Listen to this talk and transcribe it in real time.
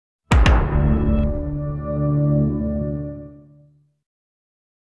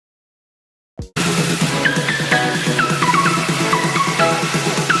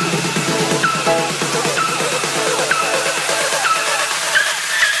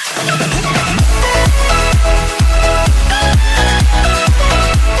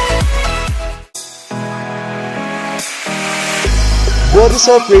What is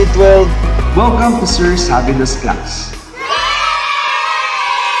up, grade 12? Welcome to Sir Sabida's class.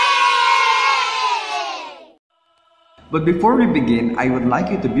 But before we begin, I would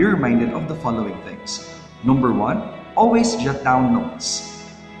like you to be reminded of the following things. Number 1, always jot down notes.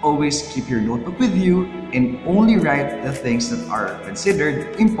 Always keep your notebook with you and only write the things that are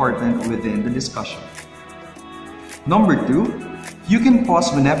considered important within the discussion. Number 2, you can pause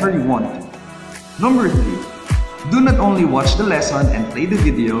whenever you want to. Number 3, do not only watch the lesson and play the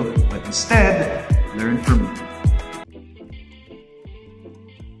video, but instead, learn from it.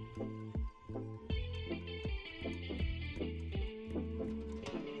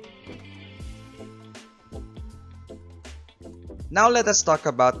 Now let us talk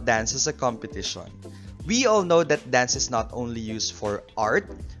about dance as a competition. We all know that dance is not only used for art,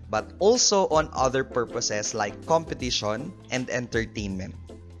 but also on other purposes like competition and entertainment.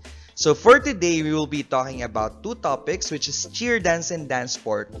 So for today, we will be talking about two topics, which is cheer dance and dance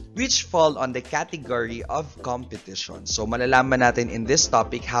sport, which fall on the category of competition. So malalaman natin in this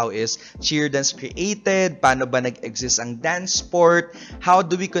topic how is cheer dance created, paano ba nag-exist ang dance sport, how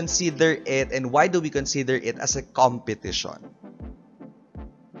do we consider it, and why do we consider it as a competition.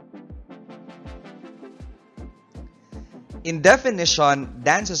 In definition,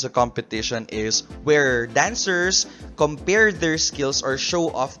 dance as a competition is where dancers compare their skills or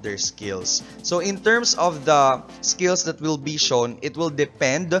show off their skills. So in terms of the skills that will be shown, it will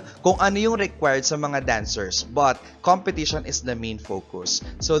depend kung ano yung required sa mga dancers. But competition is the main focus.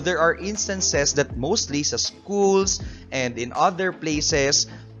 So there are instances that mostly sa schools and in other places,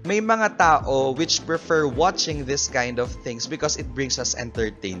 may mga tao which prefer watching this kind of things because it brings us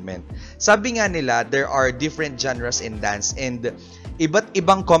entertainment. Sabi nga nila, there are different genres in dance and iba't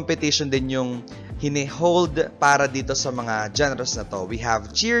ibang competition din yung hinihold para dito sa mga genres na to. We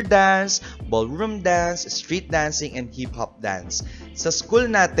have cheer dance, ballroom dance, street dancing, and hip-hop dance. Sa school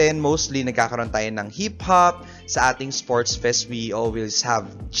natin, mostly nagkakaroon tayo ng hip-hop. Sa ating sports fest, we always have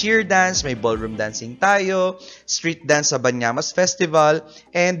cheer dance, may ballroom dancing tayo, street dance sa Banyamas Festival.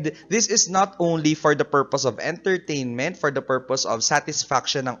 And this is not only for the purpose of entertainment, for the purpose of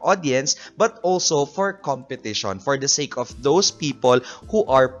satisfaction ng audience, but also for competition, for the sake of those people who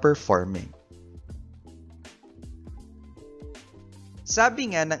are performing.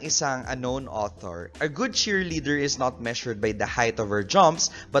 Sabi nga ng isang unknown author, a good cheerleader is not measured by the height of her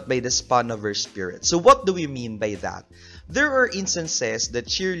jumps, but by the span of her spirit. So what do we mean by that? There are instances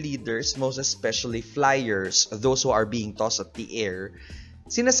that cheerleaders, most especially flyers, those who are being tossed at the air,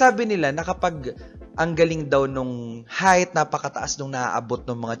 sinasabi nila na kapag ang galing daw nung height, napakataas nung naaabot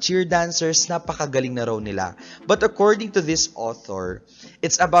ng mga cheer dancers, napakagaling na raw nila. But according to this author,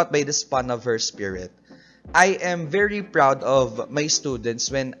 it's about by the span of her spirit. I am very proud of my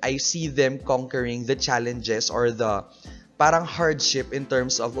students when I see them conquering the challenges or the parang hardship in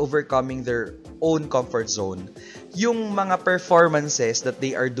terms of overcoming their own comfort zone. Yung mga performances that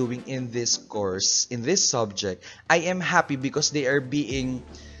they are doing in this course, in this subject, I am happy because they are being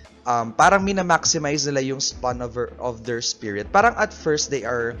parang minamaximize nila yung span of their spirit. Parang at first they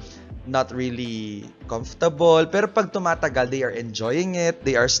are not really comfortable, pero pag tumatagal, they are enjoying it,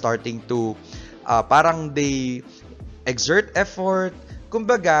 they are starting to parang they exert effort.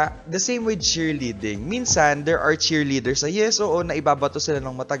 Kumbaga, the same with cheerleading. Minsan, there are cheerleaders na yes, oo, naibabato sila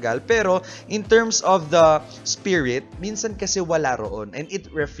ng matagal. Pero, in terms of the spirit, minsan kasi wala roon. And it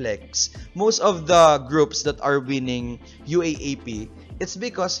reflects. Most of the groups that are winning UAAP, it's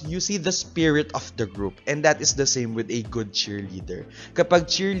because you see the spirit of the group. And that is the same with a good cheerleader. Kapag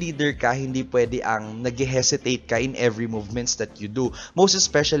cheerleader ka, hindi pwede ang nag-hesitate ka in every movements that you do. Most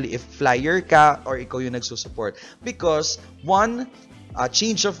especially if flyer ka or ikaw yung nagsusupport. Because, one,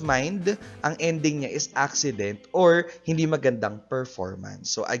 change of mind, ang ending niya is accident or hindi magandang performance.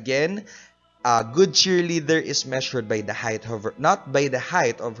 So again, a good cheerleader is measured by the height of her, not by the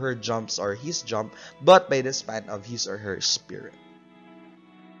height of her jumps or his jump, but by the span of his or her spirit.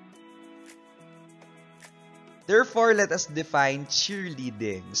 Therefore, let us define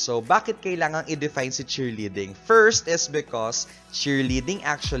cheerleading. So, bakit kailangang i-define si cheerleading? First is because cheerleading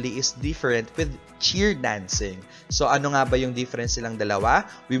actually is different with cheer dancing. So, ano nga ba yung difference silang dalawa?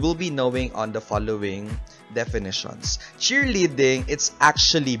 We will be knowing on the following definitions. Cheerleading, it's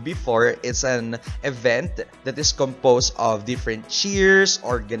actually it's an event that is composed of different cheers,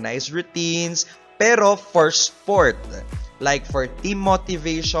 organized routines, pero for sport. Like for team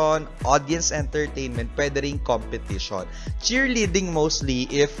motivation, audience entertainment, pwede rin competition. Cheerleading mostly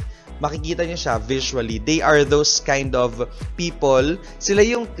if makikita nyo siya visually. They are those kind of people. Sila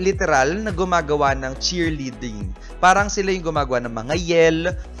yung literal na gumagawa ng cheerleading. Parang sila yung gumagawa ng mga yell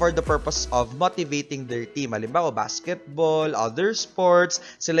for the purpose of motivating their team. Halimbawa, basketball, other sports.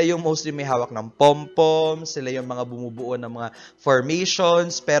 Sila yung mostly may hawak ng pom-pom. Sila yung mga bumubuo ng mga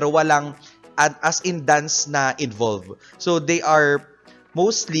formations. Pero walang as in dance na involved. So, they are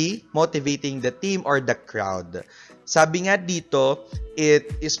mostly motivating the team or the crowd. Sabi nga dito, it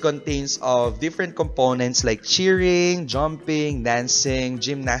is contains of different components like cheering, jumping, dancing,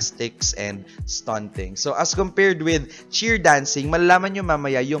 gymnastics, and stunting. So as compared with cheer dancing, malalaman nyo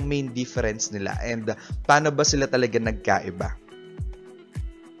mamaya yung main difference nila and paano ba sila talaga nagkaiba.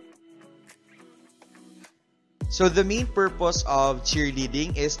 So the main purpose of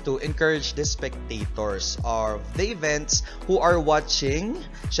cheerleading is to encourage the spectators of the events who are watching,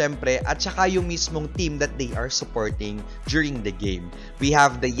 syempre, at saka yung mismong team that they are supporting during the game. We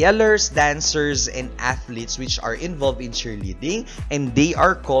have the yellers, dancers, and athletes which are involved in cheerleading and they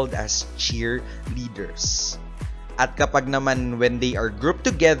are called as cheerleaders. At kapag naman when they are grouped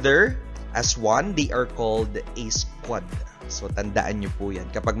together as one, they are called a squad. So tandaan nyo po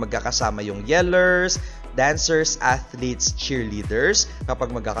yan. Kapag magkakasama yung yellers, dancers, athletes, cheerleaders.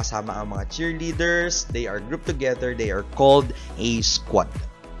 Kapag magkakasama ang mga cheerleaders, they are grouped together, they are called a squad.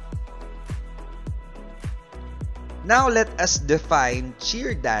 Now let us define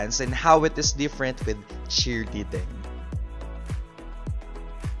cheer dance and how it is different with cheerleading.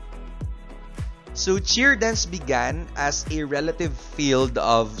 So, cheer dance began as a relative field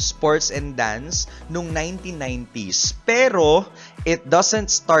of sports and dance noong 1990s. Pero, it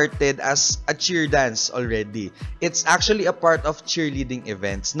doesn't started as a cheer dance already. It's actually a part of cheerleading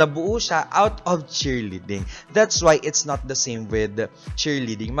events. Nabuo siya out of cheerleading. That's why it's not the same with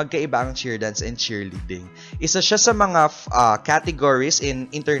cheerleading. Magkaiba ang cheer dance and cheerleading. Isa siya sa mga categories in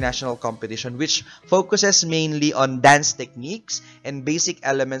international competition which focuses mainly on dance techniques and basic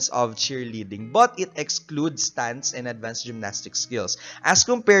elements of cheerleading. But it excludes stunts and advanced gymnastic skills. As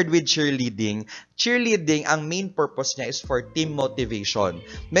compared with cheerleading, ang main purpose niya is for team motivation.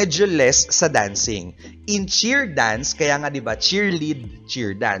 Medyo less sa dancing. In cheer dance, kaya nga diba, cheerlead,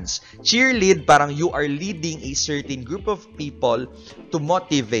 cheer dance. Cheerlead, parang you are leading a certain group of people to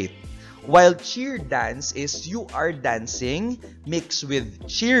motivate. While cheer dance is you are dancing mixed with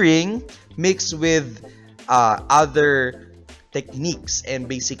cheering, mixed with other techniques and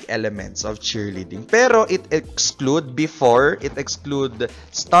basic elements of cheerleading. Pero it exclude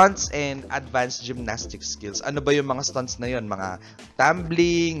stunts and advanced gymnastic skills. Ano ba yung mga stunts na yun? Mga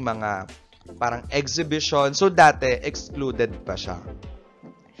tumbling, mga parang exhibition. So dati, excluded pa siya.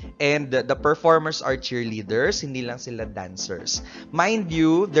 And the performers are cheerleaders, hindi lang sila dancers. Mind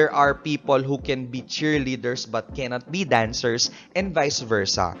you, there are people who can be cheerleaders but cannot be dancers and vice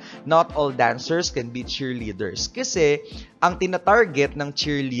versa. Not all dancers can be cheerleaders. Kasi ang tinatarget ng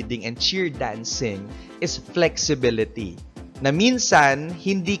cheerleading and cheer dancing is flexibility. Na minsan,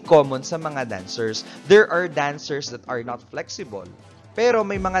 hindi common sa mga dancers. There are dancers that are not flexible. Pero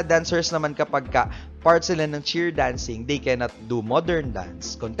may mga dancers naman kapag part sila ng cheer dancing, they cannot do modern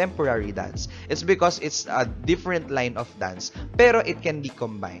dance, contemporary dance. It's because it's a different line of dance. Pero it can be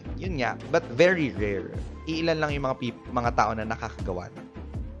combined. Yun nga, but very rare. Iilan lang yung mga tao na nakakagawa.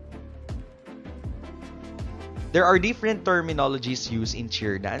 There are different terminologies used in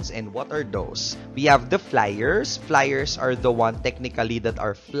cheer dance, and what are those? We have the flyers. Flyers are the one technically that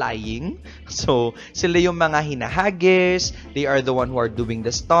are flying. So, sila yung mga hinahagis, they are the one who are doing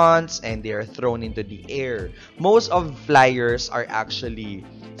the stunts, and they are thrown into the air. Most of flyers are actually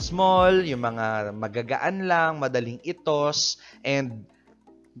small, yung mga magagaan lang, madaling itos, and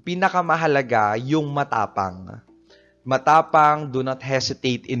pinakamahalaga, yung matapang. Matapang, do not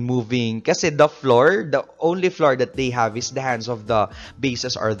hesitate in moving. Kasi the only floor that they have is the hands of the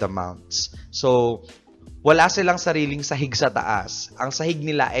bases or the mounts. So, wala silang sariling sahig sa taas. Ang sahig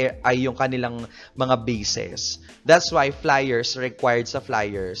nila ay yung kanilang mga bases. That's why required sa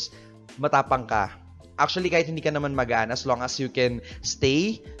flyers, matapang ka. Actually, kahit hindi ka naman magaan, as long as you can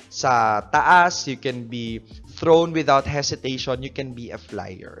stay sa taas, you can be thrown without hesitation, you can be a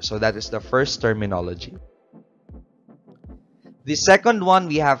flyer. So, that is the first terminology. The second one,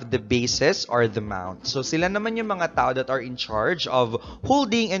 we have the bases or the mount. So, sila naman yung mga tao that are in charge of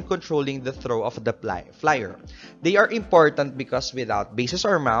holding and controlling the throw of the flyer. They are important because without bases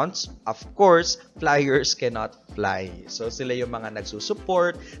or mounts, of course, flyers cannot fly. So, sila yung mga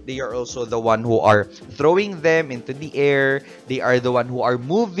nagsusupport. They are also the one who are throwing them into the air. They are the one who are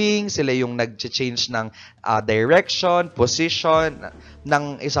moving. Sila yung nag-change ng direction, position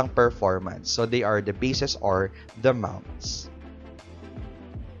ng isang performance. So, they are the bases or the mounts.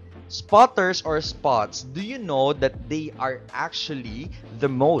 Spotters or spots, do you know that they are actually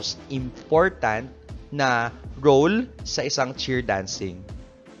the most important na role sa isang cheer dancing?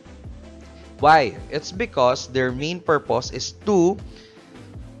 Why? It's because their main purpose is to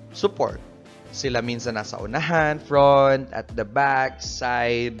support. Sila minsan nasa unahan, front, at the back,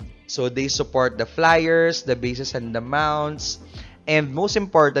 side. So they support the flyers, the bases, and the mounts. And most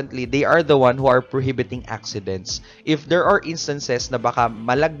importantly, they are the one who are prohibiting accidents. If there are instances na baka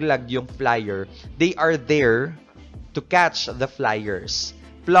malaglag yung flyer, they are there to catch the flyers.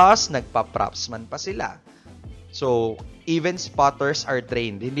 Plus, nagpa-props man pa sila. So, even spotters are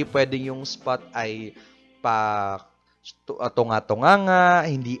trained. Hindi pwedeng yung spot ay pa tunga-tunga nga,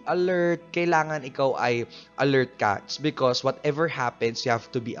 hindi alert. Kailangan ikaw ay alert ka. It's because whatever happens, you have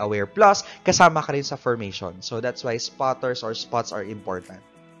to be aware. Plus, kasama ka rin sa formation. So, that's why spotters or spots are important.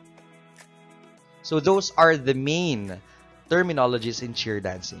 So, those are the main terminologies in cheer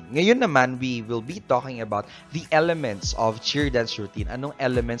dancing. Ngayon naman, we will be talking about the elements of cheer dance routine. Anong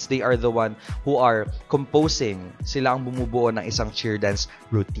elements? They are the one who are composing. Sila ang bumubuo ng isang cheer dance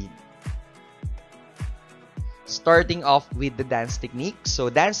routine. Starting off with the dance technique. So,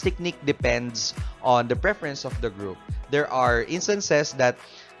 dance technique depends on the preference of the group. There are instances that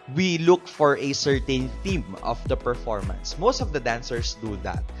we look for a certain theme of the performance. Most of the dancers do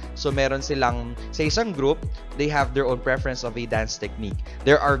that. So, meron silang, sa isang group, they have their own preference of a dance technique.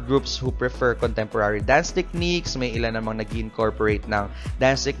 There are groups who prefer contemporary dance techniques. May ilan namang nag-incorporate ng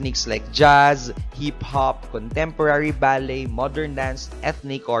dance techniques like jazz, hip-hop, contemporary ballet, modern dance,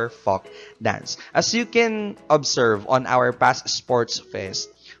 ethnic, or folk dance. As you can observe on our past sports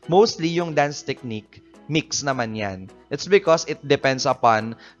fest, mostly yung dance technique mix naman yan. It's because it depends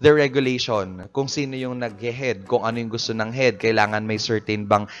upon the regulation. Kung sino yung nag-head, kung ano yung gusto ng head, kailangan may certain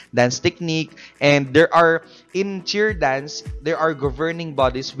bang dance technique. And there are, in cheer dance, there are governing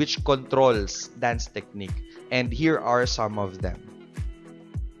bodies which controls dance technique. And here are some of them.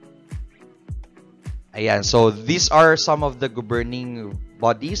 Ayan, so these are some of the governing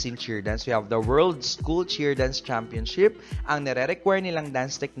bodies in cheer dance. We have the World School Cheer Dance Championship. Ang nare-require nilang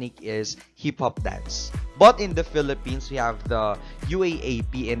dance technique is hip-hop dance. But in the Philippines, we have the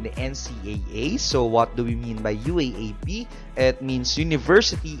UAAP and the NCAA. So what do we mean by UAAP? It means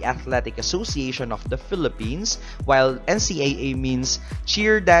University Athletic Association of the Philippines, while NCAA means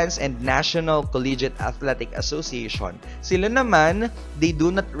Cheer Dance and National Collegiate Athletic Association. Sila naman, they do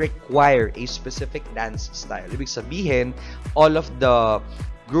not require a specific dance style. Ibig sabihin, all of the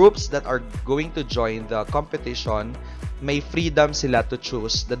groups that are going to join the competition, may freedom sila to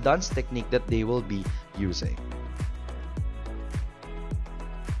choose the dance technique that they will be using.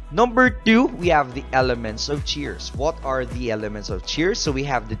 Number 2, we have the elements of cheers. What are the elements of cheers? So we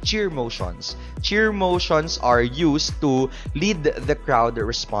have the cheer motions. Cheer motions are used to lead the crowd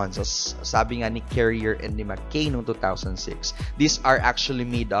responses. Sabi nga ni Carrier and ni McKay noong 2006. These are actually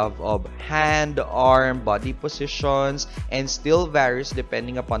made of hand, arm, body positions, and still varies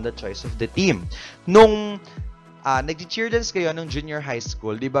depending upon the choice of the team. Nung nag-cheer dance kayo nung junior high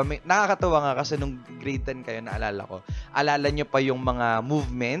school, di ba? Nakakatawa nga kasi nung grade 10 kayo, naalala ko. Alala nyo pa yung mga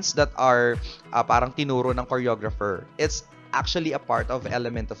movements that are parang tinuro ng choreographer. It's actually a part of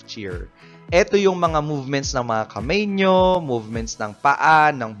element of cheer. Ito yung mga movements ng mga kamay nyo, movements ng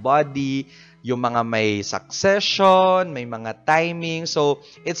paa, ng body, yung mga may succession, may mga timing. So,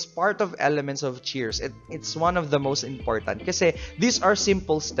 it's part of elements of cheers. It's one of the most important kasi these are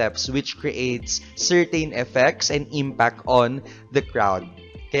simple steps which creates certain effects and impact on the crowd.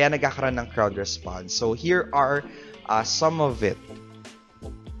 Kaya nagkakaroon ng crowd response. So, here are some of it.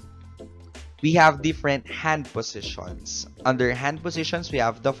 We have different hand positions. Under hand positions, we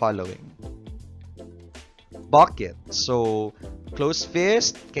have the following. Bucket. So, close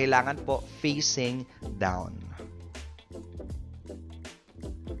fist, kailangan po facing down.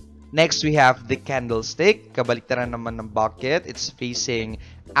 Next, we have the candlestick. Kabaliktaran naman ng bucket. It's facing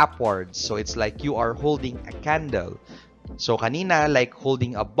upwards. So, it's like you are holding a candle. So, kanina, like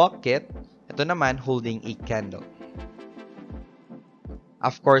holding a bucket. Ito naman, holding a candle.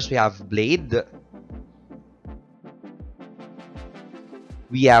 Of course, we have blade.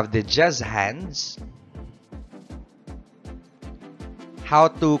 We have the jazz hands. How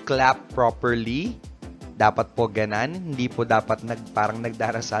to clap properly. Dapat po ganan. Hindi po dapat parang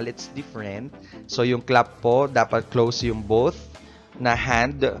nagdarasal. It's different. So, yung clap po, dapat close yung both na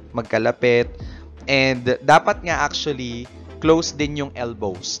hand, magkalapit. And dapat nga actually, close din yung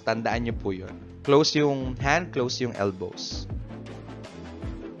elbows. Tandaan nyo po yun. Close yung hand, close yung elbows.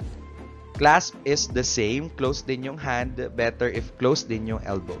 Clasp is the same. Close din yung hand. Better if close din yung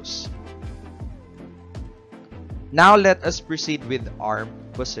elbows. Now, let us proceed with arm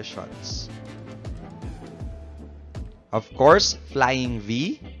positions. Of course, flying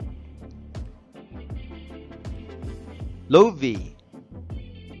V, low V,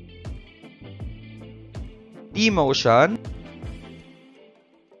 T motion,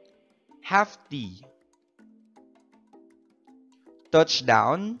 half T,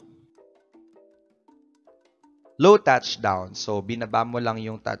 touchdown, low touchdown. So, binaba mo lang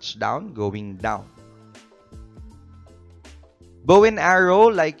yung touchdown, going down. Bow and arrow,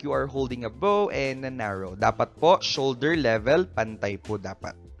 like you are holding a bow and an arrow. Dapat po, shoulder level, pantay po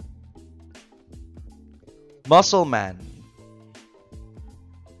dapat. Muscle man.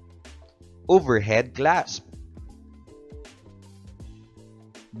 Overhead clasp.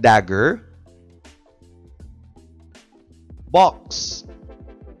 Dagger. Box.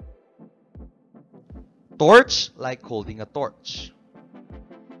 Torch, like holding a torch.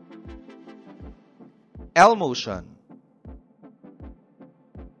 L motion.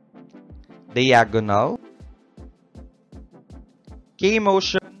 Diagonal. K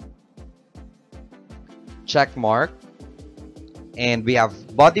motion. Check mark. And we have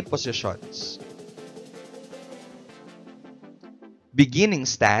body positions. Beginning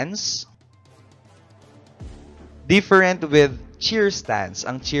stance. Different with cheer stance.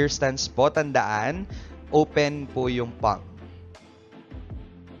 Ang cheer stance po, tandaan, open po yung palm.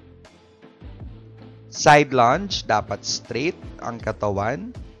 Side lunge, dapat straight ang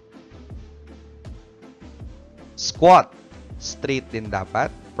katawan. Squat, straight din dapat,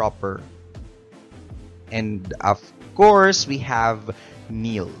 proper. And of course, we have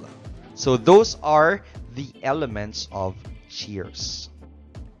kneel. So those are the elements of cheers.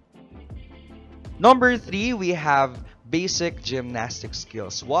 Number 3, we have basic gymnastic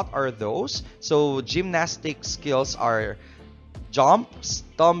skills. What are those? So gymnastic skills are jumps,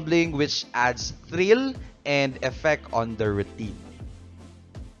 tumbling, which adds thrill and effect on the routine.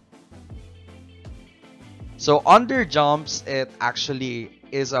 So under jumps, it actually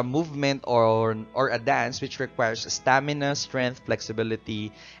is a movement or a dance which requires stamina, strength,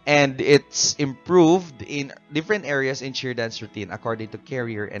 flexibility, and it's improved in different areas in cheer dance routine according to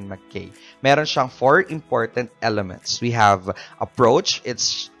Carrier and McKay. Meron siyang 4 important elements. We have approach.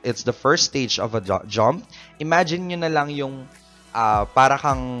 It's the first stage of a jump. Imagine nyo na lang yung para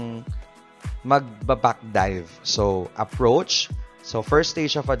kang magba-back dive. So approach. So first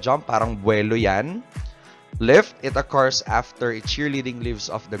stage of a jump, parang buwelo yan. Lift, it occurs after a cheerleading leaves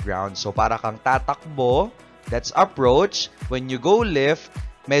off the ground. So, para kang tatakbo, that's approach. When you go lift,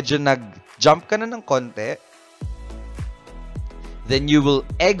 medyo nag-jump ka na ng konti. Then you will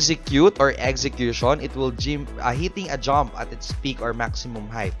execute or execution. It will hitting a jump at its peak or maximum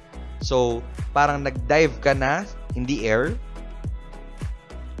height. So, parang nag-dive ka na in the air.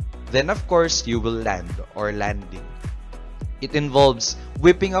 Then, of course, you will land or landing. It involves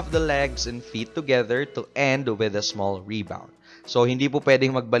whipping of the legs and feet together to end with a small rebound. So, hindi po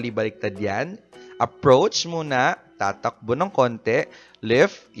pwedeng magbali-baliktad yan. Approach muna, tatakbo ng konti.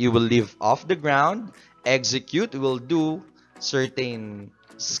 Lift, you will lift off the ground. Execute, you will do certain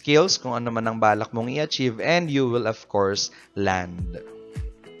skills kung ano man ang balak mong i-achieve. And you will, of course, land.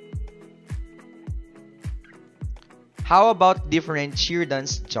 How about different cheer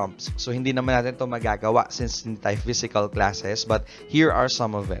dance jumps? So, hindi naman natin ito magagawa since hindi tayo physical classes, but here are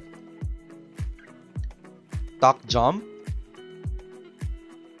some of it. Tuck jump,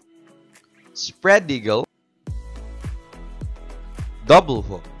 spread eagle, double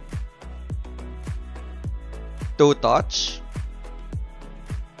hook, toe touch,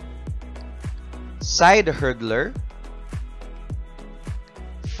 side hurdler,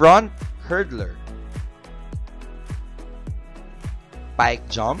 front hurdler, pike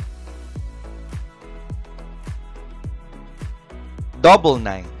jump, double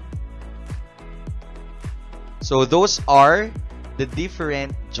 9. So those are the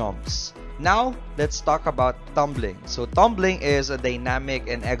different jumps. Now, let's talk about tumbling. So tumbling is a dynamic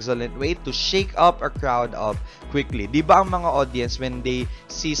and excellent way to shake up a crowd up quickly. Di ba ang mga audience, when they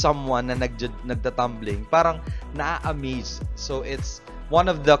see someone na nagtatumbling, parang na-amaze. So it's one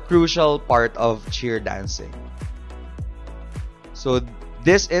of the crucial part of cheer dancing. So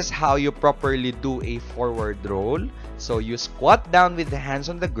this is how you properly do a forward roll. So you squat down with the hands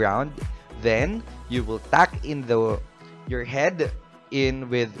on the ground. Then you will tuck in your head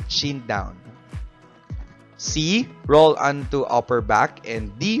in with chin down. C, roll onto upper back. And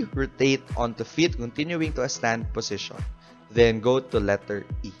D, rotate onto feet, continuing to a stand position. Then go to letter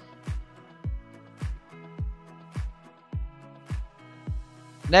E.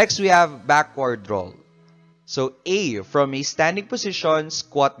 Next, we have backward roll. So A, from a standing position,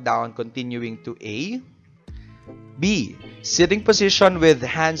 squat down, continuing to A. B. Sitting position with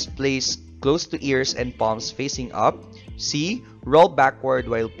hands placed close to ears and palms facing up. C. Roll backward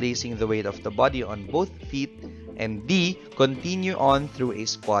while placing the weight of the body on both feet. And D. Continue on through a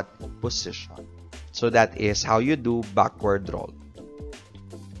squat position. So that is how you do backward roll.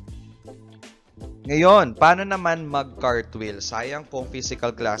 Ngayon, paano naman mag-cartwheel? Sayang kung physical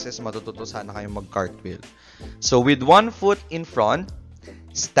classes, matututo sana kayo mag-cartwheel. So with one foot in front,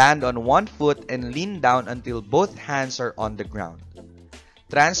 stand on one foot and lean down until both hands are on the ground.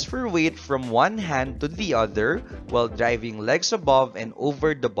 Transfer weight from one hand to the other while driving legs above and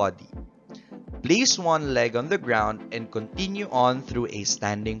over the body. Place one leg on the ground and continue on through a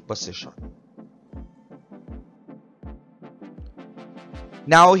standing position.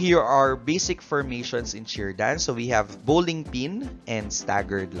 Now, here are basic formations in cheer dance. So, we have bowling pin and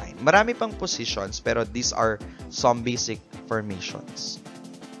staggered line. Marami pang positions, pero these are some basic formations.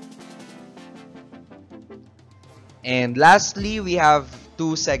 And lastly, we have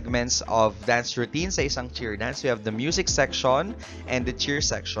two segments of dance routine sa isang cheer dance. We have the music section and the cheer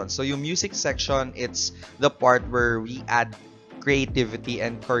section. So, yung music section, it's the part where we add creativity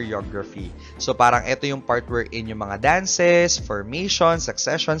and choreography. So parang ito yung part wherein yung mga dances, formations,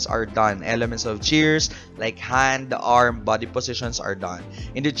 successions are done. Elements of cheers like hand, arm, body positions are done.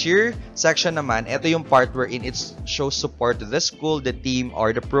 In the cheer section naman, ito yung part wherein it shows support to the school, the team,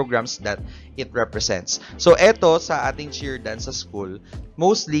 or the programs that it represents. So ito sa ating cheer dance sa school,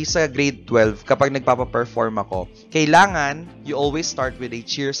 mostly sa grade 12, kapag nagpapa-perform ako, kailangan you always start with a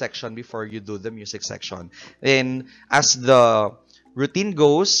cheer section before you do the music section. Then, as the routine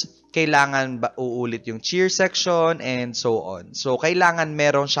goes, kailangan uulit yung cheer section and so on. So, kailangan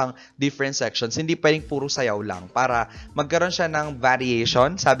meron siyang different sections. Hindi pwedeng puro sayaw lang para magkaroon siya ng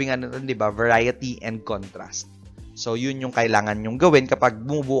variation. Sabi nga natin, di ba, variety and contrast. So, yun yung kailangan nyong gawin kapag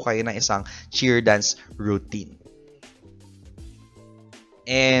bumubuo kayo ng isang cheer dance routine.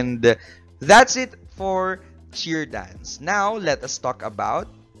 And that's it for cheer dance. Now, let us talk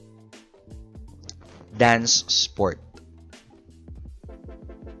about dance sport.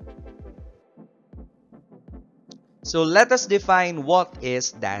 So, let us define what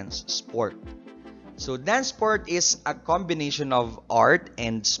is dance sport. So, dance sport is a combination of art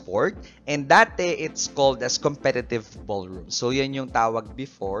and sport. And dati, it's called as competitive ballroom. So, yan yung tawag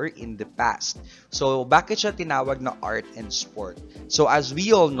before in the past. So, bakit siya tinawag na art and sport? So, as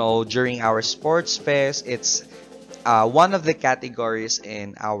we all know, during our sports fest, it's one of the categories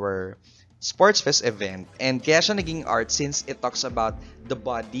in our sports fest event. And kaya siya naging art since it talks about the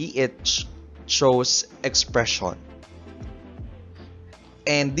body, it shows expression.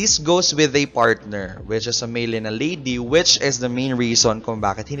 And this goes with a partner, which is a male and a lady, which is the main reason kung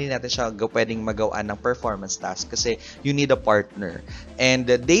bakit hindi natin siya pwedeng magawaan ng performance task kasi you need a partner. And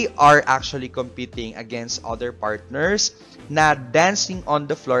they are actually competing against other partners na dancing on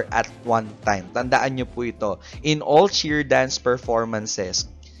the floor at one time. Tandaan nyo po ito. In all cheer dance performances,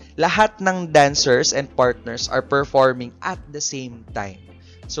 lahat ng dancers and partners are performing at the same time.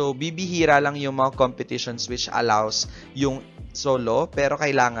 So, bibihira lang yung mga competitions which allows yung solo, pero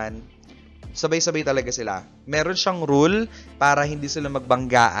kailangan sabay-sabay talaga sila. Meron siyang rule para hindi sila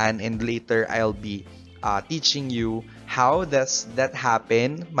magbanggaan, and later I'll be teaching you how does that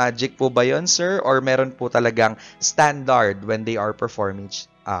happen. Magic po ba yun, sir? Or meron po talagang standard when they are performing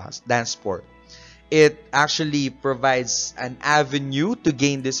dance sport? It actually provides an avenue to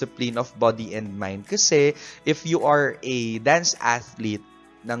gain discipline of body and mind. Kasi if you are a dance athlete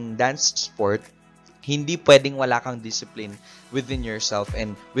ng dance sport, hindi pwedeng wala kang discipline within yourself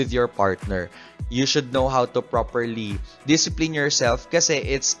and with your partner. You should know how to properly discipline yourself kasi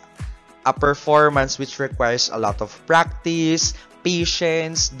it's a performance which requires a lot of practice,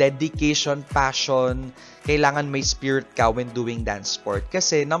 patience, dedication, passion. Kailangan may spirit ka when doing dance sport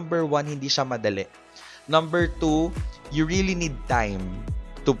kasi number 1, hindi siya madali. Number 2, you really need time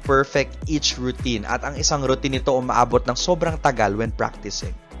to perfect each routine. At ang isang routine nito umaabot ng sobrang tagal when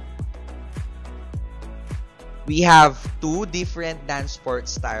practicing. We have two different dance sport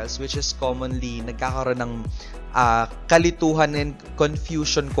styles which is commonly nagkakaroon ng kalituhan and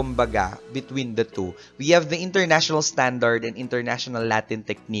confusion kumbaga between the two. We have the International Standard and International Latin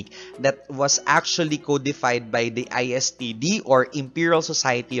Technique that was actually codified by the ISTD or Imperial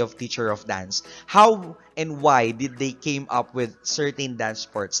Society of Teacher of Dance. How and why did they came up with certain dance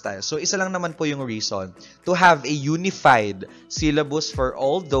sport styles. So isa lang naman po yung reason to have a unified syllabus for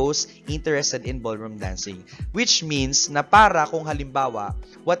all those interested in ballroom dancing. Which means na para kung halimbawa,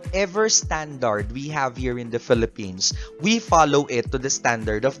 whatever standard we have here in the Philippines, we follow it to the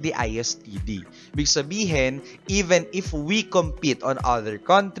standard of the ISTD. Ibig sabihin, even if we compete on other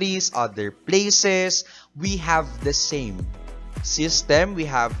countries, other places, we have the same system, we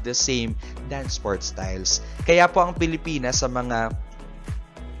have the same dance sport styles. Kaya po ang Pilipinas sa mga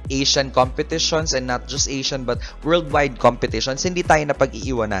Asian competitions, and not just Asian but worldwide competitions, hindi tayo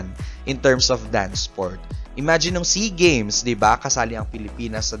napag-iiwanan in terms of dance sport. Imagine ng SEA Games, di ba? Kasali ang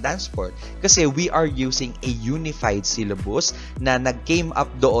Pilipinas sa dance sport. Kasi we are using a unified syllabus na nag-came up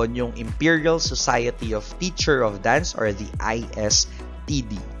doon yung Imperial Society of Teacher of Dance or the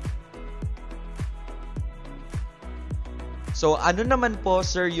ISTD. So, ano naman po,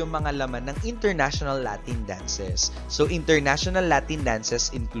 sir, yung mga laman ng international Latin dances? So, international Latin dances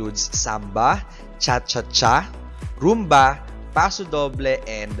includes samba, cha-cha-cha, rumba, paso doble,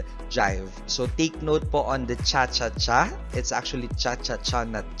 and jive. So, take note po on the cha-cha-cha. It's actually cha-cha-cha,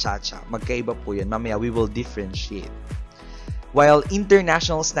 not cha-cha. Magkaiba po yan. Mamaya, we will differentiate. While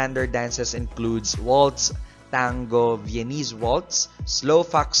international standard dances includes waltz, tango, Viennese waltz, slow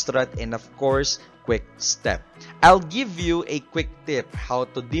foxtrot, and of course, quick step. I'll give you a quick tip how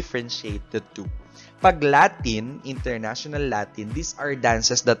to differentiate the two. Pag Latin, international Latin, these are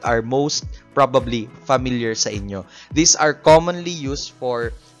dances that are most probably familiar sa inyo. These are commonly used for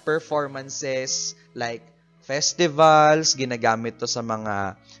performances like festivals, ginagamit to sa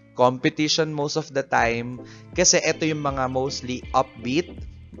mga competition most of the time. Kasi ito yung mga mostly upbeat.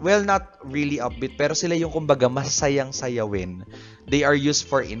 Well, not really upbeat, pero sila yung kumbaga masayang sayawin. They are used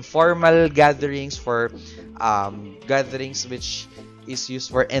for informal gatherings, for gatherings which is used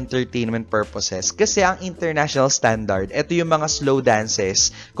for entertainment purposes. Kasi ang international standard, ito yung mga slow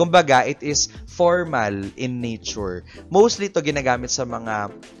dances. Kumbaga, it is formal in nature. Mostly ito ginagamit sa mga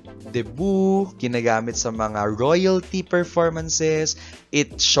debut, ginagamit sa mga royalty performances.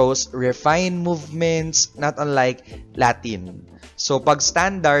 It shows refined movements, not unlike Latin. So, pag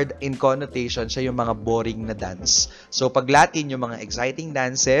standard in connotation, siya yung mga boring na dance. So, pag Latin, yung mga exciting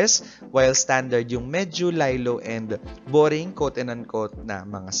dances, while standard yung medyo lilo and boring, quote and unquote, na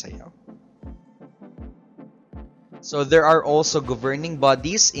mga sayaw. So, there are also governing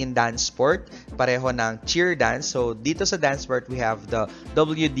bodies in dance sport, pareho ng cheer dance. So, dito sa dance sport, we have the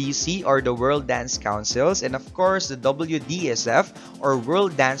WDC or the World Dance Councils, and of course, the WDSF or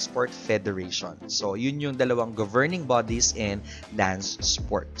World Dance Sport Federation. So, yun yung dalawang governing bodies in dance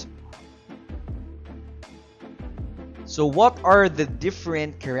sport. So, what are the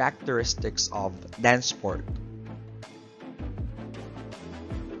different characteristics of dance sport?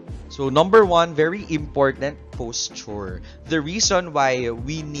 So, number one, very important, posture. The reason why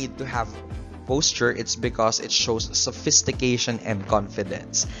we need to have posture, it's because it shows sophistication and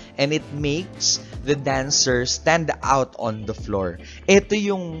confidence. And it makes the dancer stand out on the floor. Ito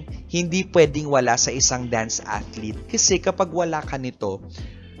yung hindi pwedeng wala sa isang dance athlete. Kasi kapag wala ka nito,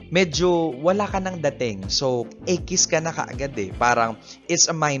 medyo wala ka ng dating. So, ekis ka na kaagad eh. Parang,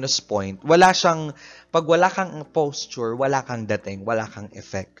 it's a minus point. Pag wala kang posture, wala kang dating, wala kang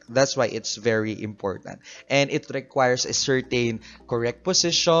effect. That's why it's very important. And it requires a certain correct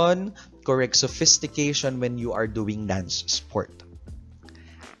position, correct sophistication when you are doing dance sport.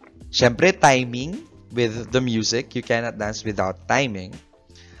 Siyempre, timing with the music. You cannot dance without timing.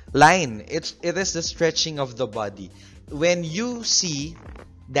 Line, it is the stretching of the body. When you see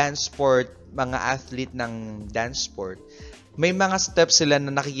dance sport, mga athlete ng dance sport, may mga steps sila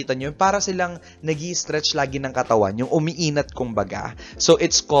na nakikita nyo, para silang nag-i-stretch lagi ng katawan, yung umiinat kumbaga. So,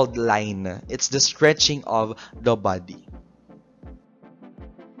 it's called line. It's the stretching of the body.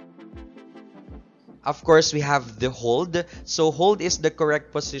 Of course, we have the hold. So, hold is the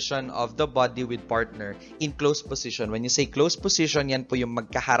correct position of the body with partner in close position. When you say close position, yan po yung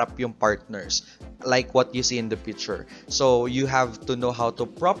magkaharap yung partners, like what you see in the picture. So, you have to know how to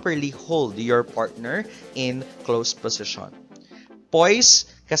properly hold your partner in close position. Poise,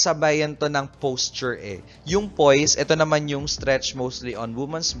 kasabayan to ng posture eh. Yung poise, ito naman yung stretch mostly on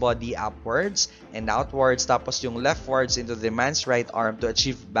woman's body upwards and outwards, tapos yung leftwards into the man's right arm to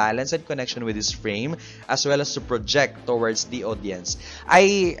achieve balance and connection with his frame, as well as to project towards the audience.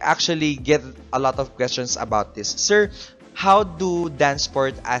 I actually get a lot of questions about this. Sir, how do dance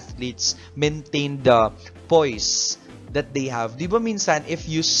sport athletes maintain the poise that they have? Di ba minsan,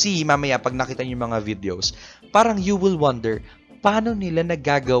 if you see, mamaya pag nakita niyo yung mga videos, parang you will wonder, paano nila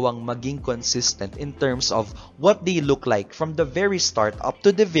nagagawang maging consistent in terms of what they look like from the very start up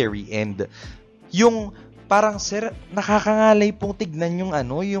to the very end? Yung parang, sir, nakakangalay pong tignan yung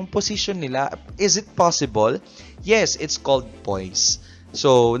yung position nila. Is it possible? Yes, it's called poise.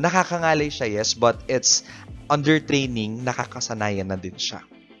 So, nakakangalay siya, yes, but it's under training, nakakasanayan na din siya.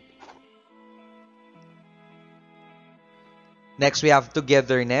 Next, we have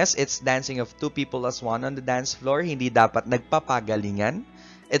togetherness. It's dancing of two people as one on the dance floor. Hindi dapat nagpapagalingan.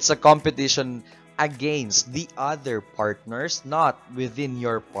 It's a competition against the other partners, not within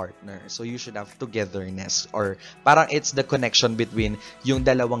your partner. So you should have togetherness, or parang it's the connection between yung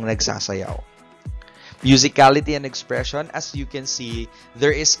dalawang nagsasayaw. Musicality and expression, as you can see, there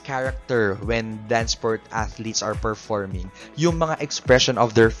is character when dance sport athletes are performing. Yung mga expression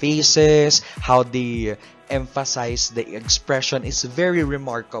of their faces, how they emphasize the expression is very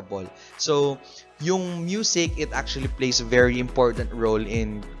remarkable. So, yung music, it actually plays a very important role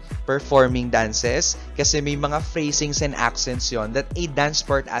in performing dances kasi may mga phrasings and accents yon that a dance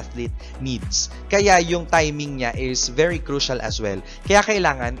sport athlete needs. Kaya yung timing niya is very crucial as well. Kaya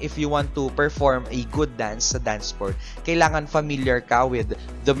kailangan, if you want to perform a good dance sa dance sport, kailangan familiar ka with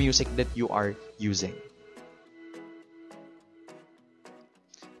the music that you are using.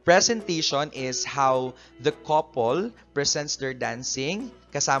 Presentation is how the couple presents their dancing,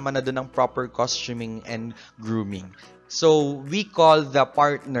 kasama na doon ang proper costuming and grooming. So, we call the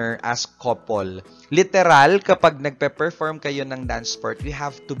partner as couple. Literal, kapag nagpe-perform kayo ng dance sport, you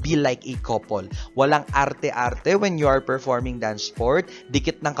have to be like a couple. Walang arte-arte when you are performing dance sport.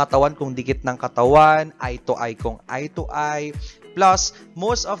 Dikit ng katawan kung dikit ng katawan, eye to eye kung eye to eye. Plus,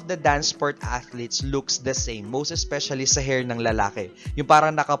 most of the dance sport athletes looks the same. Most especially sa hair ng lalaki. Yung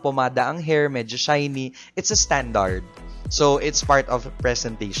parang nakapumada ang hair, medyo shiny. It's a standard. So, it's part of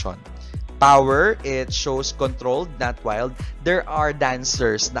presentation. Power, it shows controlled, not wild. There are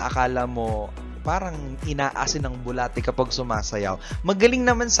dancers na akala mo parang inaasin ng bulate kapag sumasayaw. Magaling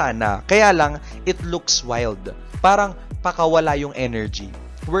naman sana, kaya lang it looks wild. Parang pakawala yung energy.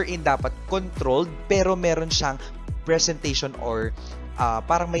 Wherein dapat controlled pero meron siyang presentation or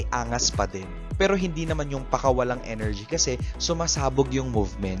parang may angas pa din. Pero hindi naman yung pakawalang energy kasi sumasabog yung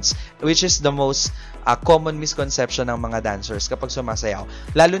movements, which is the most common misconception ng mga dancers kapag sumasayaw.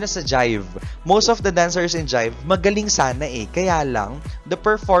 Lalo na sa jive. Most of the dancers in jive, magaling sana kaya lang, the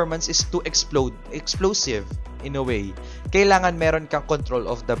performance is too explosive in a way. Kailangan meron kang control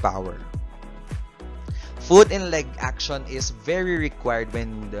of the power. Foot and leg action is very required when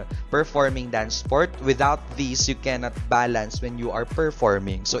performing dance sport. Without these, you cannot balance when you are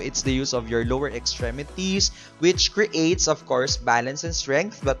performing. So it's the use of your lower extremities, which creates, of course, balance and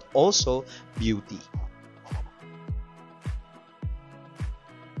strength, but also beauty.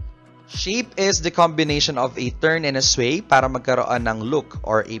 Shape is the combination of a turn and a sway para magkaroon ng look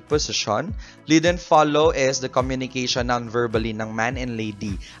or a position. Lead and follow is the communication non-verbally ng man and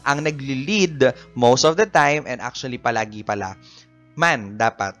lady. Ang nagli-lead most of the time and actually palagi pala, man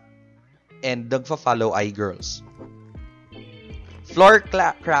dapat. And nagfa-follow ay girls. Floor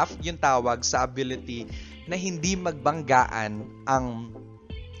craft yung tawag sa ability na hindi magbanggaan ang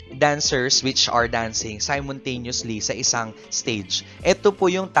dancers which are dancing simultaneously sa isang stage. Ito po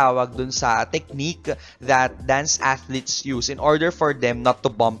yung tawag dun sa technique that dance athletes use in order for them not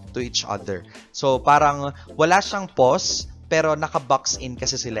to bump to each other. So, parang wala siyang pause, pero naka-box in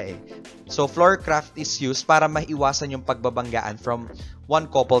kasi sila So, floor craft is used para maiwasan yung pagbabanggaan from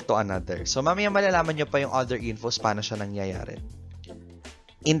one couple to another. So, mamaya malalaman nyo pa yung other infos paano siya nangyayari.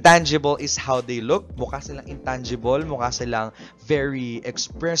 Intangible is how they look. Mukha silang intangible, mukha silang very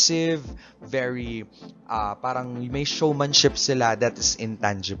expressive, very parang may showmanship sila that is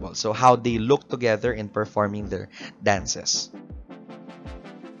intangible. So how they look together in performing their dances.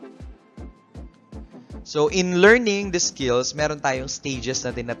 So, in learning the skills, meron tayong stages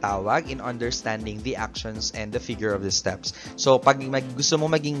na tinatawag in understanding the actions and the figure of the steps. So, pag gusto mo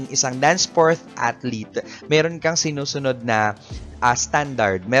maging isang dance sport athlete, meron kang sinusunod na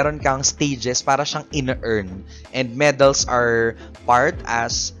standard. Meron kang stages para siyang in-earn. And medals are part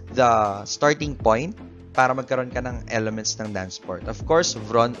as the starting point para magkaroon ka ng elements ng dance sport. Of course,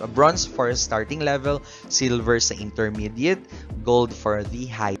 bronze for starting level, silver sa intermediate, gold for the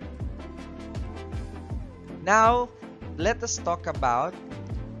high. Now, let us talk about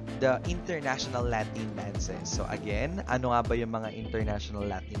the international Latin dances. So again, ano nga ba yung mga international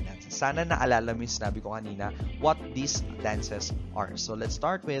Latin dances? Sana naalala mo yung sinabi ko kanina what these dances are. So let's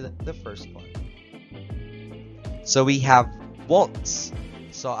start with the first one. So we have waltz.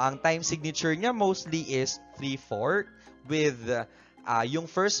 So ang time signature niya mostly is 3/4 with yung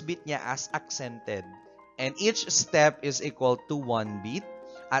first beat niya as accented. And each step is equal to 1 beat.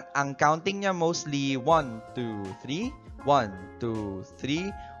 At ang counting niya mostly 1, 2, 3, 1, 2,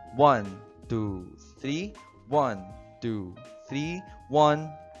 3, 1, 2, 3, 1, 2, 3, 1,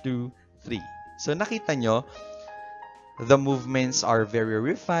 2, 3. So nakita nyo, the movements are very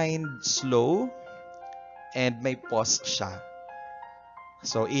refined, slow, and may pause siya.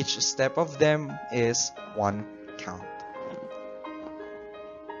 So each step of them is 1 count.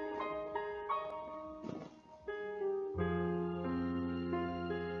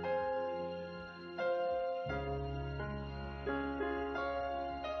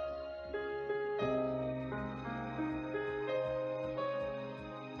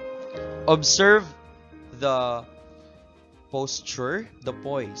 Observe the posture, the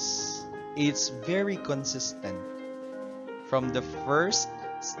poise. It's very consistent from the first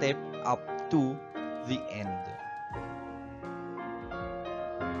step up to the end.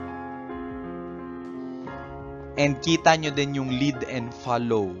 And kita nyo din yung lead and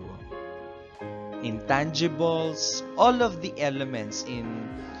follow. Intangibles, all of the elements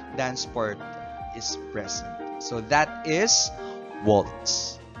in dance sport is present. So that is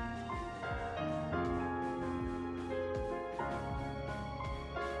waltz.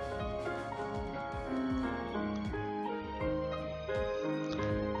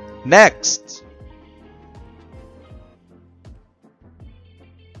 Next,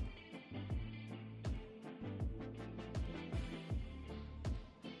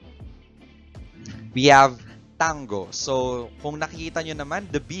 we have tango. So, kung nakikita nyo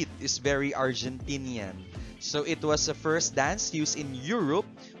naman, the beat is very Argentinian. So, it was the first dance used in Europe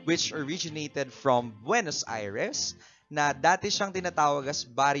which originated from Buenos Aires na dati siyang tinatawag as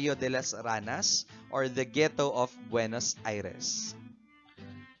Barrio de las Ranas or the Ghetto of Buenos Aires.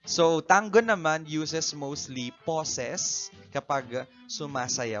 So, tango naman uses mostly poses kapag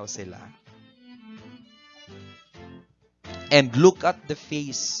sumasayaw sila. And look at the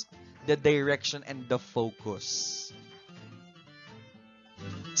face, the direction, and the focus.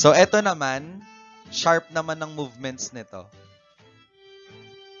 So, eto naman, sharp naman ng movements nito.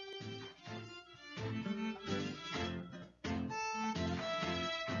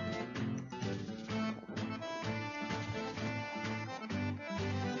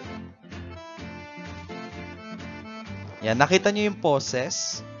 Yan, nakita nyo yung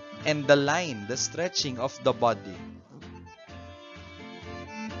poses and the line, the stretching of the body.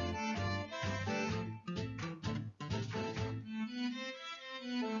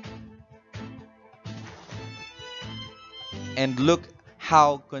 And look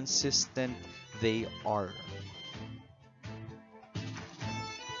how consistent they are.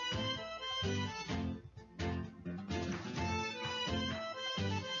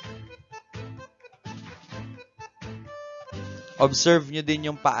 Observe nyo din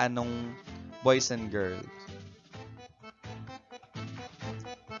yung paanong boys and girls.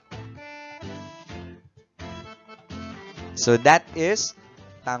 So that is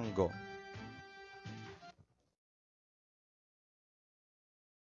tango.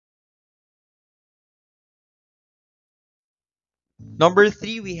 Number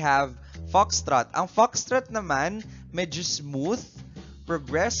 3, we have foxtrot. Ang foxtrot naman, medyo smooth,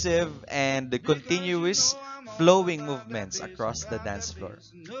 progressive, and continuous flowing movements across the dance floor.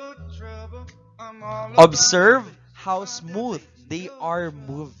 Observe how smooth they are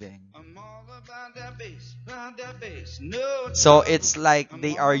moving. So it's like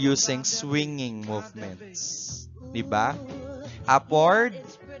they are using swinging movements. Diba? Upward,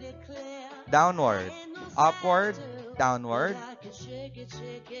 downward, upward, downward.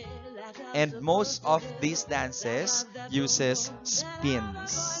 And most of these dances uses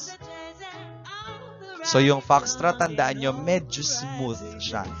spins. So yung foxtrot, tandaan nyo, medyo smooth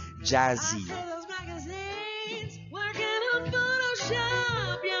siya. Jazzy.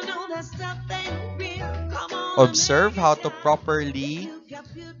 Observe how to properly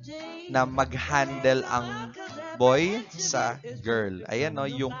na mag-handle ang boy sa girl. Ayan o,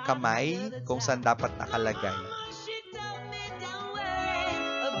 yung kamay kung saan dapat nakalagay.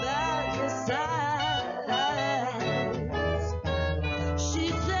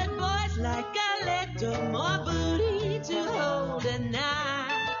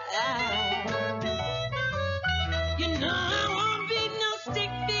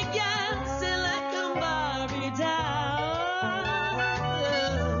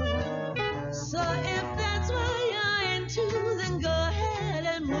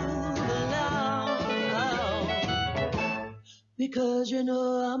 Because you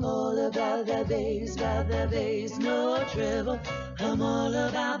know I'm all about that bass, no treble. I'm all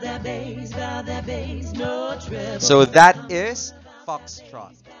about that bass, no treble. So that is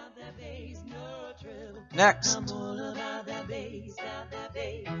foxtrot. Next.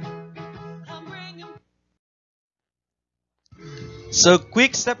 So,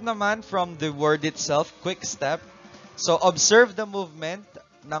 quick step naman from the word itself, quick step. So, observe the movement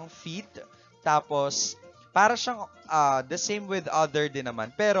ng feet. Tapos, para siyang, the same with other din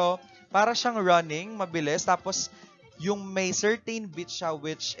naman. Pero, para siyang running, mabilis. Tapos, yung may certain beat siya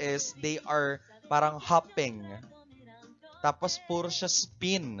which is they are parang hopping. Tapos, puro siya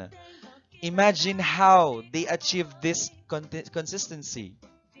spin. Imagine how they achieve this consistency.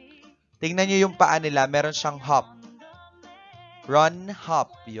 Tingnan nyo yung paa nila, meron siyang hop. Run, hop,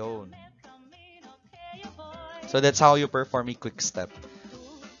 yun. So that's how you perform a quick step.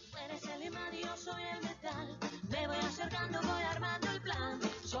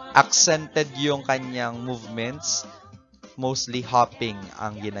 Accented yung kanyang movements, mostly hopping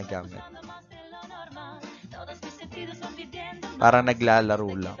ang ginagamit. Parang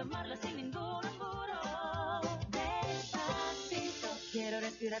naglalaro lang.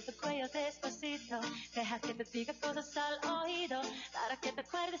 Respirar tu cuello despacito, deja que te diga cosas al oído, para que te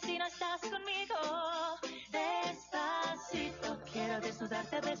acuerdes si no estás conmigo. Despacito, quiero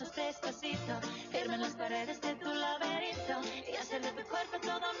desnudarte a besos despacito, firme en las paredes de tu laberinto y hacer de tu cuerpo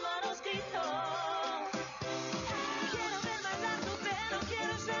todo un manuscrito. Quiero ver bailar tu pelo,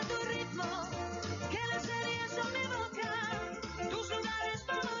 quiero ser tu ritmo, que las heridas son mi boca, tus lugares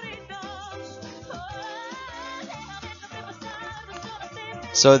favoritos. Déjame sobrepasar tus horas de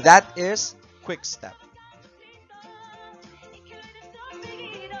So that is quick step.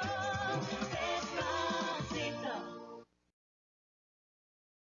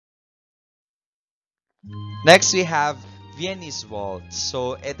 Next, we have Viennese waltz.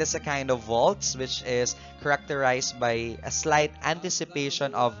 So it is a kind of waltz which is characterized by a slight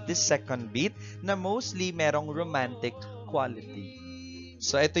anticipation of this second beat na mostly merong romantic quality.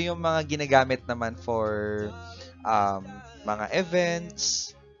 So ito yung mga ginagamit naman for mga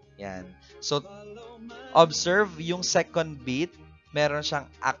events. Yan. So observe yung second beat, meron siyang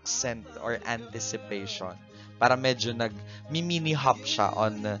accent or anticipation. Para medyo nag-mini hop siya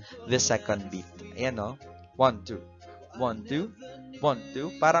on the second beat. Ayan, no? 1, 2. 1, 2. 1,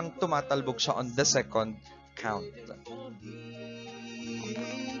 2. Parang tumatalbog siya on the second count.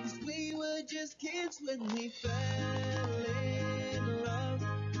 We were just kids when we fell in love,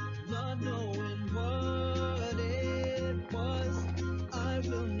 not knowing what it was. I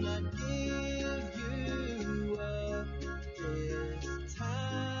will not give you up this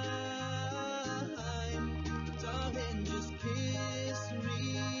time, darling. Just kiss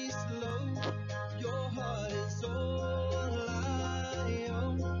me slow. Your heart is all I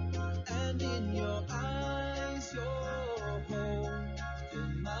own, and in your eyes, you're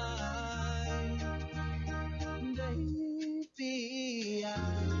holding mine, baby. I'm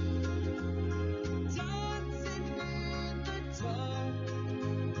dancing in the dark,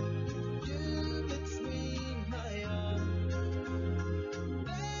 you between my arms,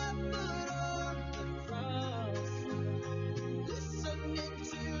 barefoot on the grass, listening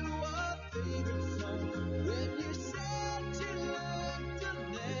to our favorite song. When you said you looked a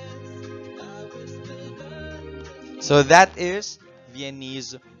mess, I whispered underneath. So that is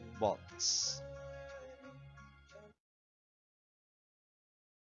Viennese waltz.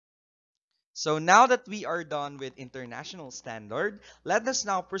 So now that we are done with international standard, let us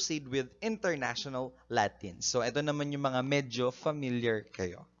now proceed with international Latin. So ito naman yung mga medyo familiar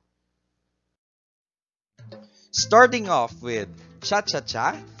kayo. Starting off with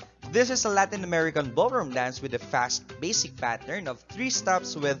Cha-Cha-Cha. This is a Latin American ballroom dance with a fast basic pattern of 3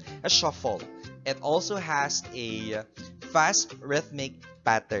 steps with a shuffle. It also has a fast rhythmic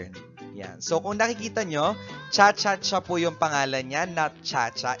pattern. Yan. So kung nakikita nyo, Cha-Cha-Cha po yung pangalan niya, not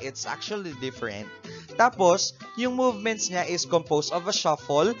Cha-Cha. It's actually different. Tapos, yung movements niya is composed of a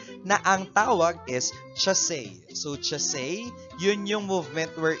shuffle na ang tawag is chasse. So chasse, yun yung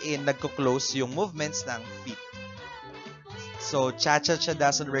movement wherein nagko-close yung movements ng feet. So Cha-Cha-Cha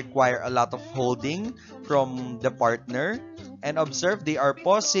doesn't require a lot of holding from the partner. And observe, they are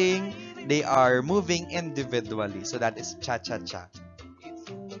pausing, they are moving individually. So that is Cha-Cha-Cha.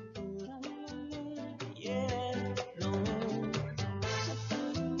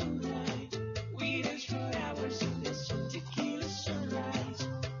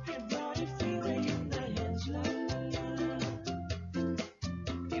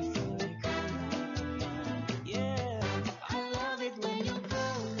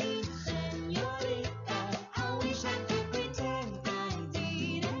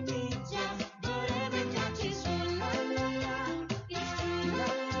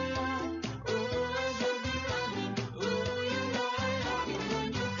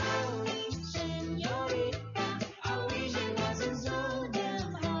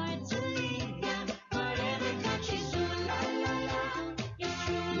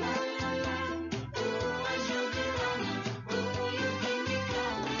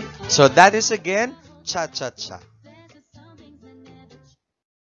 So that is again cha-cha-cha.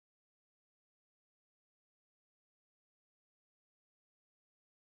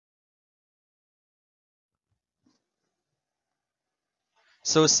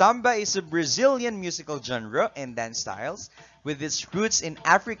 So samba is a Brazilian musical genre and dance styles with its roots in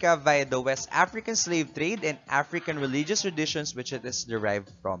Africa via the West African slave trade and African religious traditions which it is derived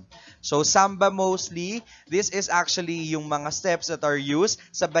from. So samba mostly, this is actually yung mga steps that are used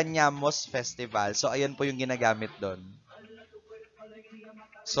sa Banyamos Festival. So ayan po yung ginagamit doon.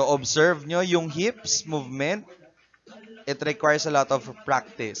 So observe nyo yung hips movement. It requires a lot of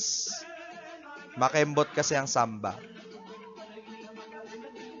practice. Makembot kasi ang samba.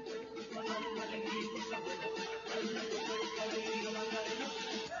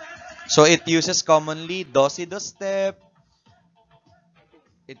 So it uses commonly do-si-do step,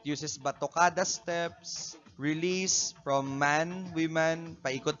 it uses batucada steps, release from man, women,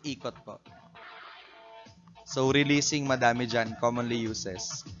 paikot-ikot po. So releasing madami dyan, commonly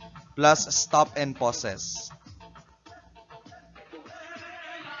uses. Plus stop and pauses.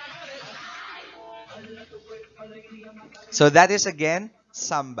 So that is again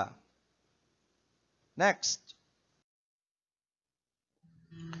samba. Next.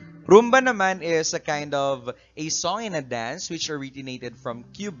 Rumba naman is a kind of a song and a dance which originated from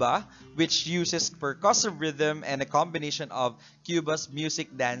Cuba, which uses percussive rhythm and a combination of Cuba's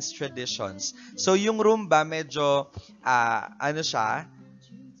music dance traditions. So yung rumba medyo ano siya,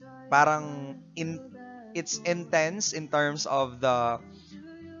 parang it's intense in terms of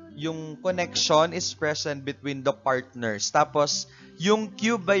yung connection is present between the partners. Tapos yung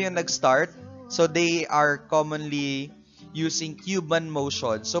Cuba yung nag-start, so they are commonly using Cuban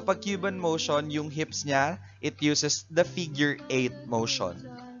motion. So pag Cuban motion, yung hips niya, it uses the figure 8 motion.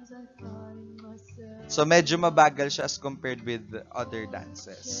 So medyo mabagal siya as compared with other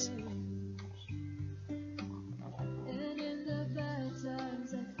dances.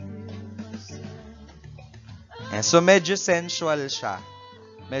 And so medyo sensual siya.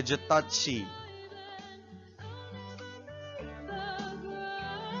 Medyo touchy.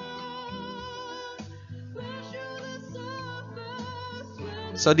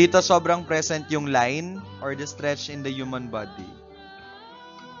 So dito sobrang present yung line or the stretch in the human body.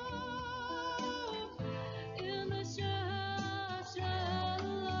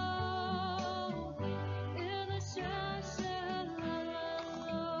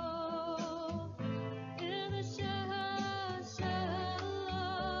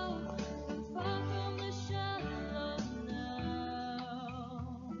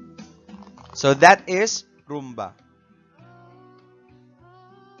 So that is rumba.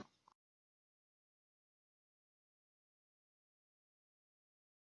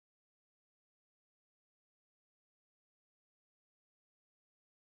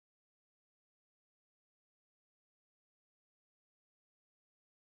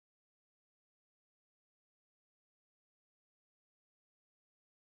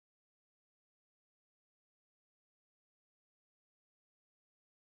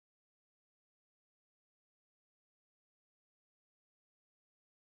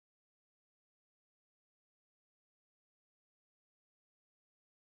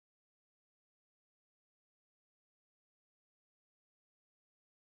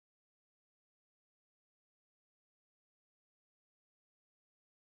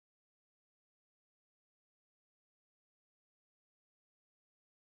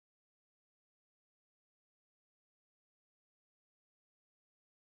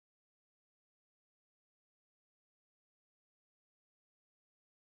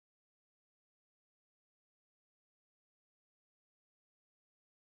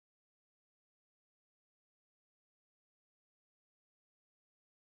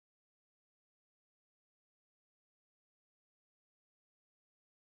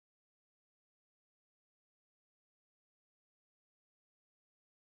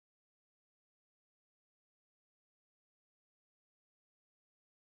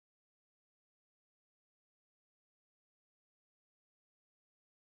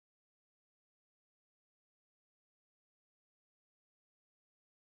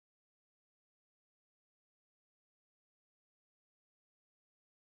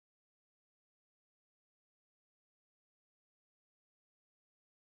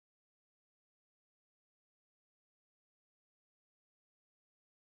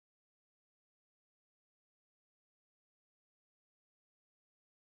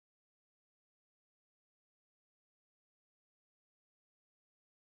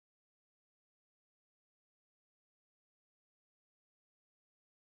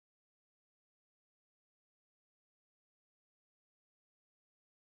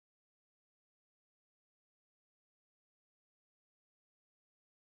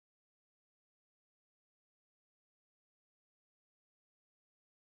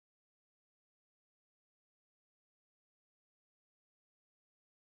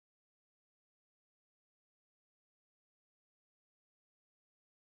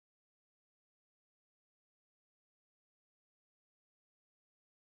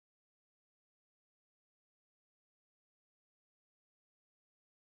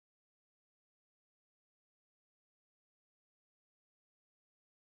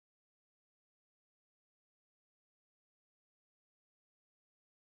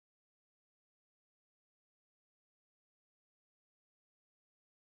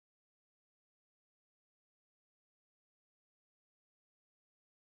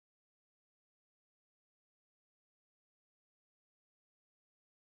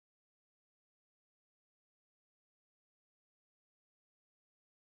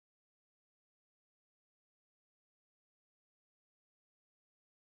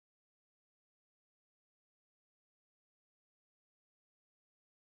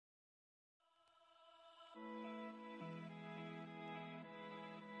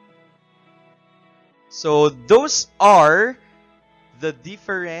 So those are the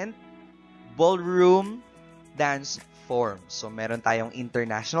different ballroom dance forms. So meron tayong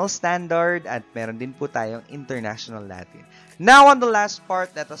international standard at meron din po tayong international Latin. Now on the last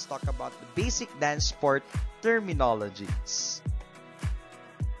part, let us talk about the basic dance sport terminologies.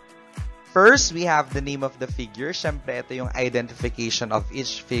 First, we have the name of the figure. Syempre, ito yung identification of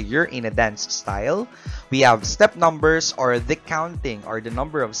each figure in a dance style. We have step numbers or the counting or the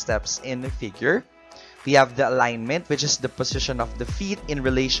number of steps in the figure. We have the alignment, which is the position of the feet in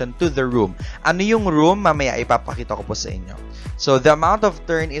relation to the room. Ano yung room? Mamaya ipapakita ko po sa inyo. So, the amount of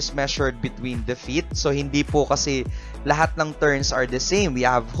turn is measured between the feet. So, hindi po kasi lahat ng turns are the same. We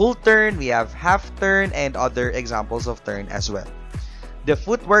have whole turn, we have half turn, and other examples of turn as well. The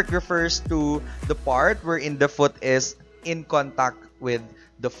footwork refers to the part wherein the foot is in contact with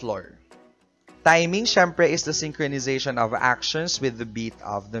the floor. Timing, syempre, is the synchronization of actions with the beat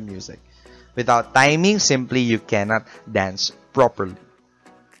of the music. Without timing, simply you cannot dance properly.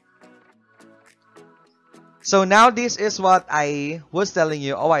 So now this is what I was telling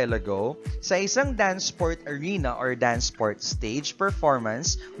you a while ago. Sa isang dance sport arena or dance sport stage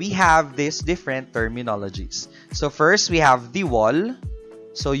performance, we have these different terminologies. So first, we have the wall.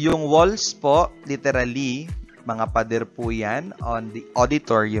 So yung walls po, literally, mga pader po yan on the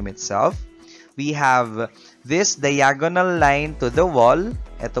auditorium itself. We have this diagonal line to the wall.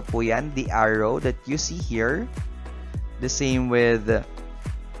 Ito po yan, the arrow that you see here. The same with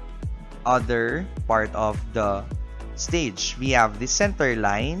other part of the stage. We have the center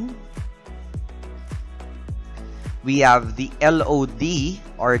line. We have the LOD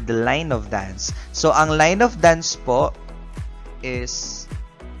or the line of dance. So ang line of dance po is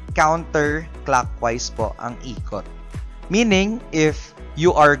counterclockwise po ang ikot. Meaning, if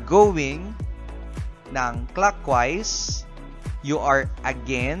you are going ng clockwise, you are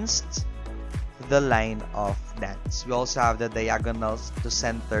against the line of dance. We also have the diagonals to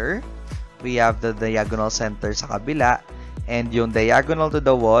center. We have the diagonal center sa kabila. And yung diagonal to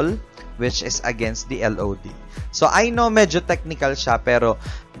the wall, which is against the LOD. So, I know medyo technical siya, pero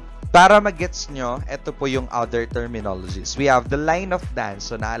para mag-gets nyo, ito po yung other terminologies. We have the line of dance.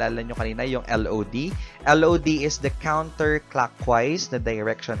 So, naalala nyo kanina yung LOD. LOD is the counterclockwise, the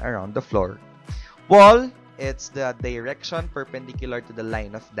direction around the floor. Wall, it's the direction perpendicular to the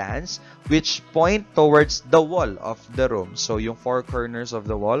line of dance, which point towards the wall of the room. So, yung four corners of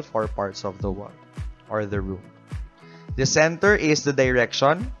the wall, four parts of the wall or the room. The center is the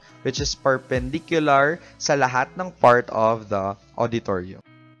direction, which is perpendicular sa lahat ng part of the auditorium.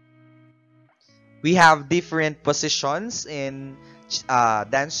 We have different positions in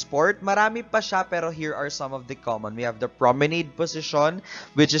dance sport. Marami pa siya, pero here are some of the common. We have the promenade position,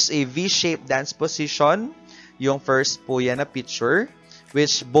 which is a V-shaped dance position. Yung first po yan na picture,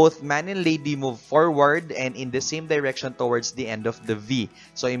 which both man and lady move forward and in the same direction towards the end of the V.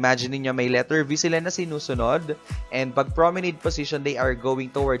 So imagine niyo may letter V sila na sinusunod, and pag promenade position, they are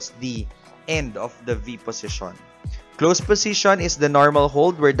going towards the end of the V position. Close position is the normal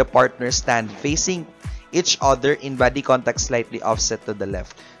hold where the partners stand facing each other in body contact slightly offset to the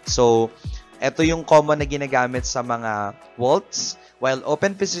left. So, ito yung common na ginagamit sa mga waltz. While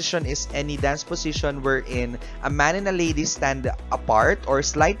open position is any dance position wherein a man and a lady stand apart or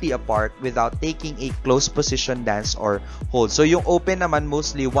slightly apart without taking a close position dance or hold. So, yung open naman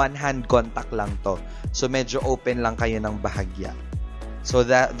mostly one-hand contact lang to. So, medyo open lang kayo ng bahagya. So,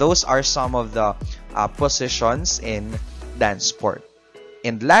 those are some of the positions in dance sport.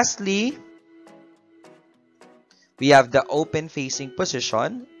 And lastly, we have the open facing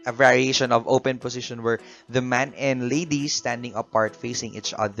position, a variation of open position where the man and lady standing apart facing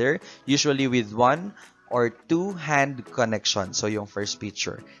each other, usually with one or two hand connection. So, yung first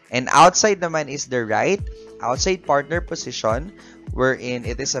picture. And outside naman is the right, outside partner position, wherein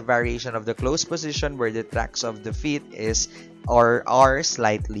it is a variation of the closed position where the tracks of the feet is or are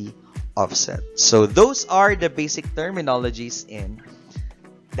slightly offset. So, those are the basic terminologies in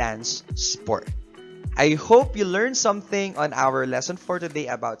dance sport. I hope you learned something on our lesson for today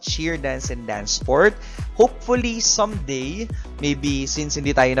about cheer dance and dance sport. Hopefully, someday, maybe since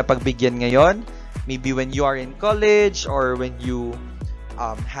hindi tayo napagbigyan ngayon, maybe when you are in college or when you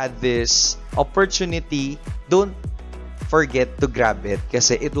had this opportunity, don't forget to grab it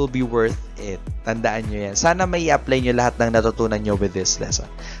kasi it will be worth it. Tandaan nyo yan. Sana may apply nyo lahat ng natutunan nyo with this lesson.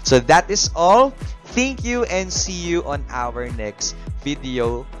 So that is all. Thank you and see you on our next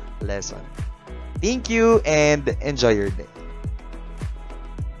video lesson. Thank you and enjoy your day.